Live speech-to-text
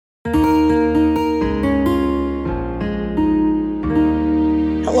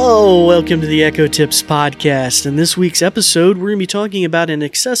Hello, welcome to the Echo Tips podcast. In this week's episode, we're going to be talking about an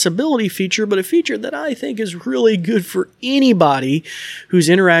accessibility feature, but a feature that I think is really good for anybody who's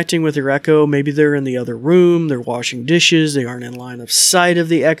interacting with their Echo. Maybe they're in the other room, they're washing dishes, they aren't in line of sight of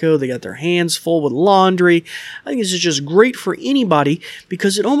the Echo, they got their hands full with laundry. I think this is just great for anybody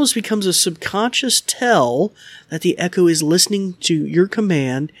because it almost becomes a subconscious tell that the Echo is listening to your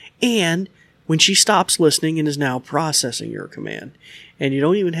command and when she stops listening and is now processing your command. And you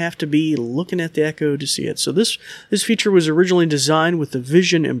don't even have to be looking at the Echo to see it. So this feature was originally designed with the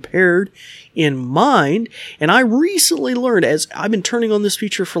vision impaired in mind. And I recently learned, as I've been turning on this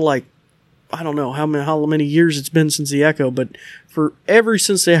feature for I don't know how many years it's been since the Echo, but ever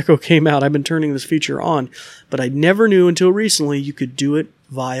since the Echo came out, I've been turning this feature on. But I never knew until recently you could do it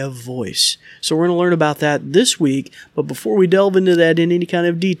via voice. So we're going to learn about that this week. But before we delve into that in any kind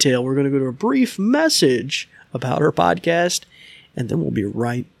of detail, we're going to go to a brief message about our podcast, and then we'll be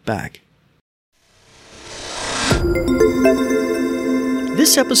right back.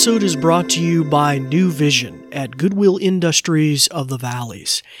 This episode is brought to you by New Vision at Goodwill Industries of the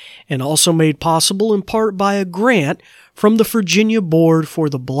Valleys, and also made possible in part by a grant from the Virginia Board for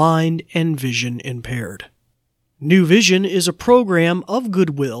the Blind and Vision Impaired. New Vision is a program of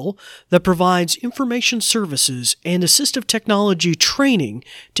Goodwill that provides information services and assistive technology training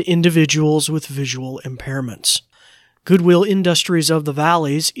to individuals with visual impairments. Goodwill Industries of the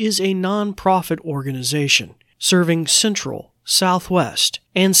Valleys is a non-profit organization serving Central, Southwest,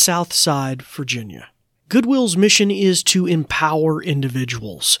 and Southside Virginia. Goodwill's mission is to empower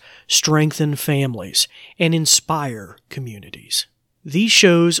individuals, strengthen families, and inspire communities. These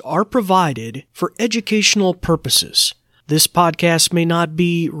shows are provided for educational purposes. This podcast may not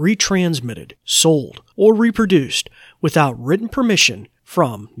be retransmitted, sold, or reproduced without written permission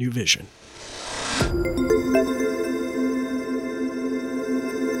from New Vision.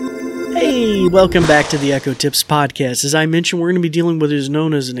 Hey, welcome back to the Echo Tips podcast. As I mentioned, we're going to be dealing with what is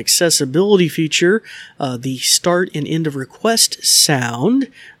known as an accessibility feature, the start and end of request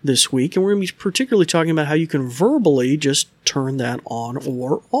sound this week. And we're going to be particularly talking about how you can verbally just turn that on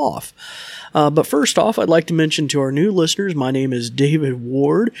or off. But first off, I'd like to mention to our new listeners, my name is David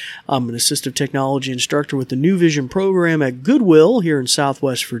Ward. I'm an assistive technology instructor with the New Vision program at Goodwill here in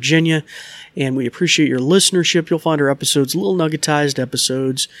Southwest Virginia. And we appreciate your listenership. You'll find our episodes little nuggetized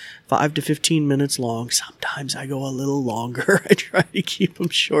episodes, 5 to 15 minutes long. Sometimes I go a little longer. I try to keep them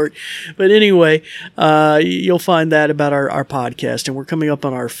short. But anyway, you'll find that about our podcast. And we're coming up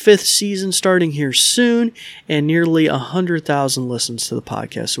on our 5th season starting here soon, and nearly 100,000 listens to the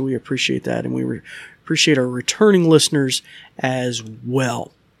podcast. So we appreciate that, and we appreciate our returning listeners as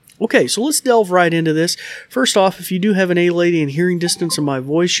well. Okay, so let's delve right into this. First off, if you do have an A-lady in hearing distance of my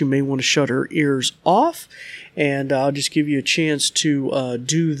voice, you may want to shut her ears off, and I'll just give you a chance to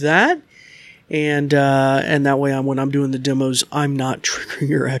do that. And that way, when I'm doing the demos, I'm not triggering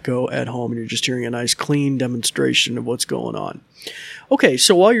your Echo at home, and you're just hearing a nice, clean demonstration of what's going on. Okay,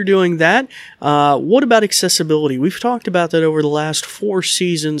 so while you're doing that, what about accessibility? We've talked about that over the last 4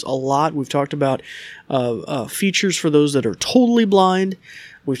 seasons a lot. We've talked about features for those that are totally blind.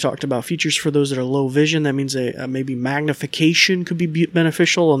 We've talked about features for those that are low vision. That means maybe magnification could be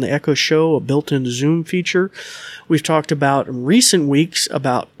beneficial on the Echo Show, a built-in zoom feature. We've talked about in recent weeks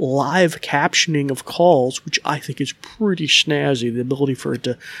about live captioning of calls, which I think is pretty snazzy, the ability for it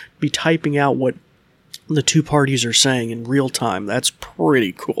to be typing out what the two parties are saying in real time. That's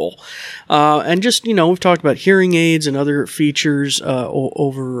pretty cool. And just, we've talked about hearing aids and other features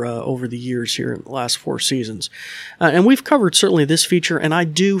over the years here in the last 4 seasons. And we've covered certainly this feature, and I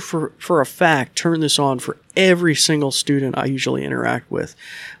do for a fact turn this on for every single student I usually interact with,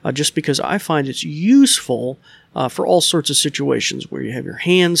 just because I find it's useful for all sorts of situations where you have your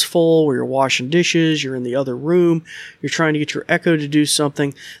hands full, where you're washing dishes, you're in the other room, you're trying to get your Echo to do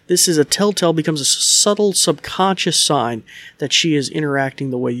something. This is a telltale, becomes a subtle subconscious sign that she is interacting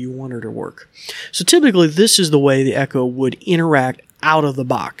the way you want her to work. So typically this is the way the Echo would interact out of the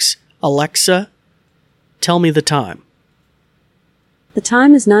box. Alexa, tell me the time. The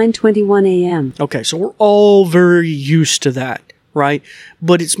time is 9:21 a.m. Okay, so we're all very used to that, right?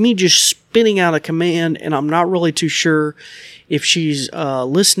 But it's me just spitting out a command, and I'm not really too sure if she's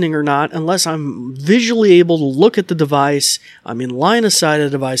listening or not, unless I'm visually able to look at the device. I'm in line of sight of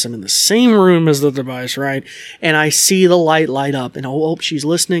the device. I'm in the same room as the device, right? And I see the light up, and oh, she's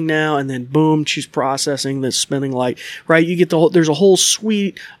listening now, and then boom, she's processing the spinning light, right? You get there's a whole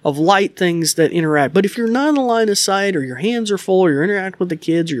suite of light things that interact. But if you're not in the line of sight, or your hands are full, or you're interacting with the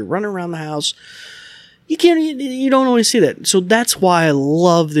kids, or you're running around the house, you don't always see that. So that's why I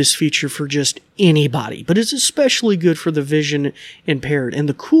love this feature for just anybody, but it's especially good for the vision impaired. And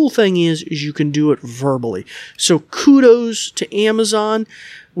the cool thing is you can do it verbally. So kudos to Amazon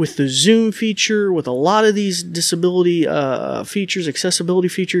with the zoom feature, with a lot of these disability features, accessibility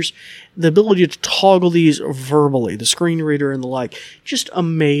features, the ability to toggle these verbally, the screen reader and the like. Just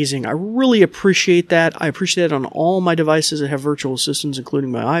amazing. I really appreciate that. I appreciate that on all my devices that have virtual assistants,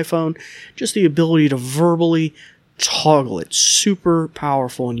 including my iPhone. Just the ability to verbally toggle it. Super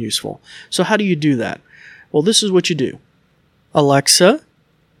powerful and useful. So how do you do that? Well, this is what you do. Alexa,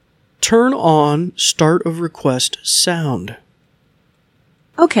 turn on start of request sound.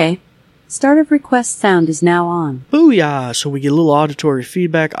 Okay. Start of request sound is now on. Booyah! So we get a little auditory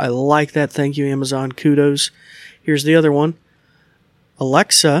feedback. I like that. Thank you, Amazon. Kudos. Here's the other one.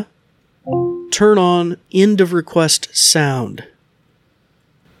 Alexa, turn on end of request sound.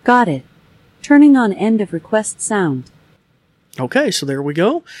 Got it. Turning on end of request sound. Okay, so there we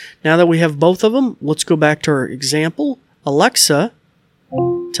go. Now that we have both of them, let's go back to our example. Alexa,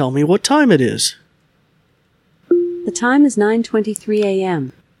 tell me what time it is. The time is 9:23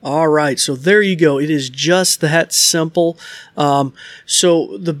 a.m. All right, so there you go. It is just that simple.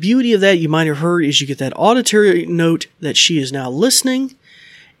 So the beauty of that, you might have heard, is you get that auditory note that she is now listening,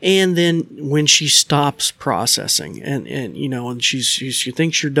 and then when she stops processing, and she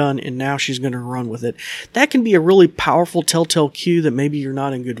thinks you're done, and now she's going to run with it. That can be a really powerful telltale cue that maybe you're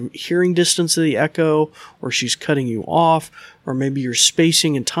not in good hearing distance of the echo, or she's cutting you off, or maybe your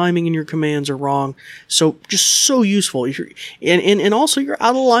spacing and timing in your commands are wrong. So just so useful. And also you're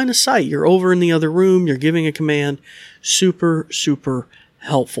out of line of sight. You're over in the other room. You're giving a command. Super, super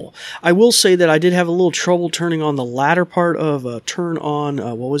helpful. I will say that I did have a little trouble turning on the latter part of turn on,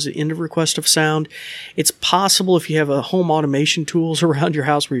 end of request of sound. It's possible if you have home automation tools around your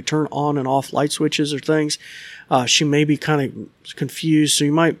house where you turn on and off light switches or things, she may be kind of confused. So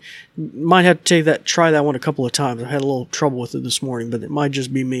you might have to try that one a couple of times. I had a little trouble with it this morning, but it might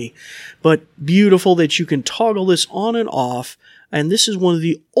just be me. But beautiful that you can toggle this on and off. And this is one of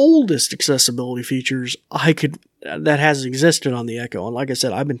the oldest accessibility features that has existed on the Echo. And like I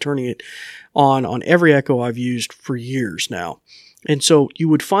said, I've been turning it on every Echo I've used for years now. And so you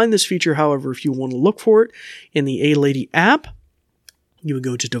would find this feature, however, if you want to look for it in the A-Lady app, you would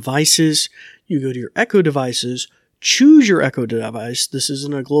go to Devices, you go to your Echo devices, choose your Echo device. This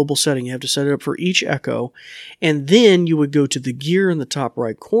isn't a global setting. You have to set it up for each Echo. And then you would go to the gear in the top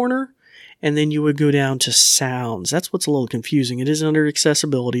right corner, and then you would go down to sounds. That's what's a little confusing. It is under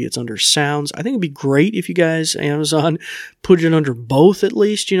accessibility. It's under sounds. I think it'd be great if you guys, Amazon, put it under both at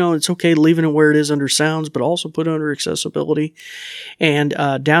least. It's okay leaving it where it is under sounds, but also put it under accessibility. And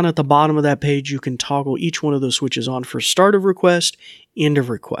down at the bottom of that page, you can toggle each one of those switches on for start of request, end of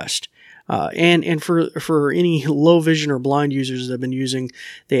request. And for any low vision or blind users that have been using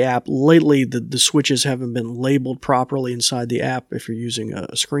the app lately, the switches haven't been labeled properly inside the app if you're using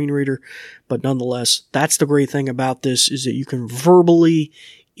a screen reader. But nonetheless, that's the great thing about this, is that you can verbally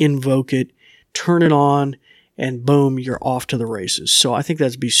invoke it, turn it on, and boom, you're off to the races. So I think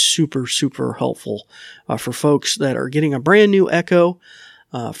that'd be super, super helpful for folks that are getting a brand new Echo.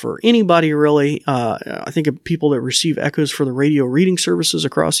 For anybody really, I think of people that receive Echoes for the radio reading services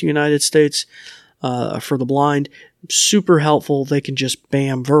across the United States, for the blind, super helpful. They can just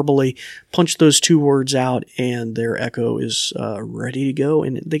verbally punch those two words out and their Echo is ready to go,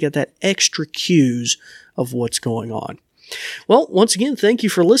 and they get that extra cues of what's going on. Well, once again, thank you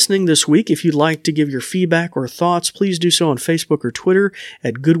for listening this week. If you'd like to give your feedback or thoughts, please do so on Facebook or Twitter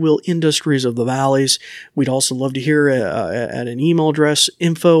at Goodwill Industries of the Valleys. We'd also love to hear at an email address,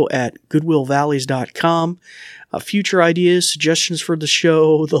 info@goodwillvalleys.com. Future ideas, suggestions for the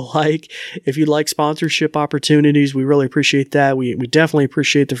show, the like. If you'd like sponsorship opportunities, we really appreciate that. We definitely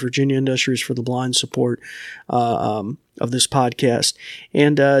appreciate the Virginia Industries for the Blind support of this podcast.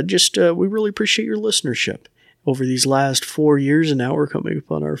 And we really appreciate your listenership over these last 4 years, and now we're coming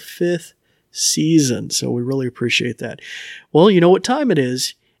up on our 5th season. So we really appreciate that. Well, you know what time it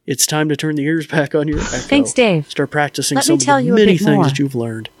is. It's time to turn the ears back on your Echo. Thanks, Dave. Start practicing some of the many things that you've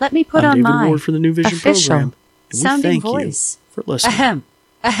learned. Let me put I'm on David my Ward for the New Vision official program. And sounding we thank voice. you for listening. Ahem.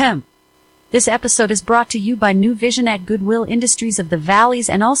 Ahem. This episode is brought to you by New Vision at Goodwill Industries of the Valleys,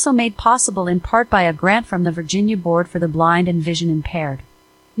 and also made possible in part by a grant from the Virginia Board for the Blind and Vision Impaired.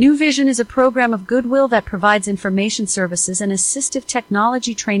 New Vision is a program of Goodwill that provides information services and assistive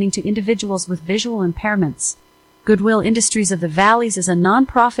technology training to individuals with visual impairments. Goodwill Industries of the Valleys is a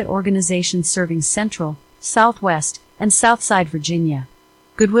nonprofit organization serving Central, Southwest, and Southside Virginia.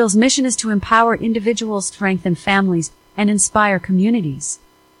 Goodwill's mission is to empower individuals, strengthen families, and inspire communities.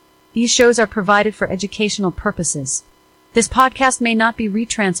 These shows are provided for educational purposes. This podcast may not be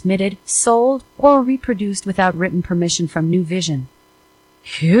retransmitted, sold, or reproduced without written permission from New Vision.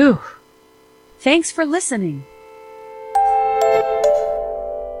 Phew. Thanks for listening.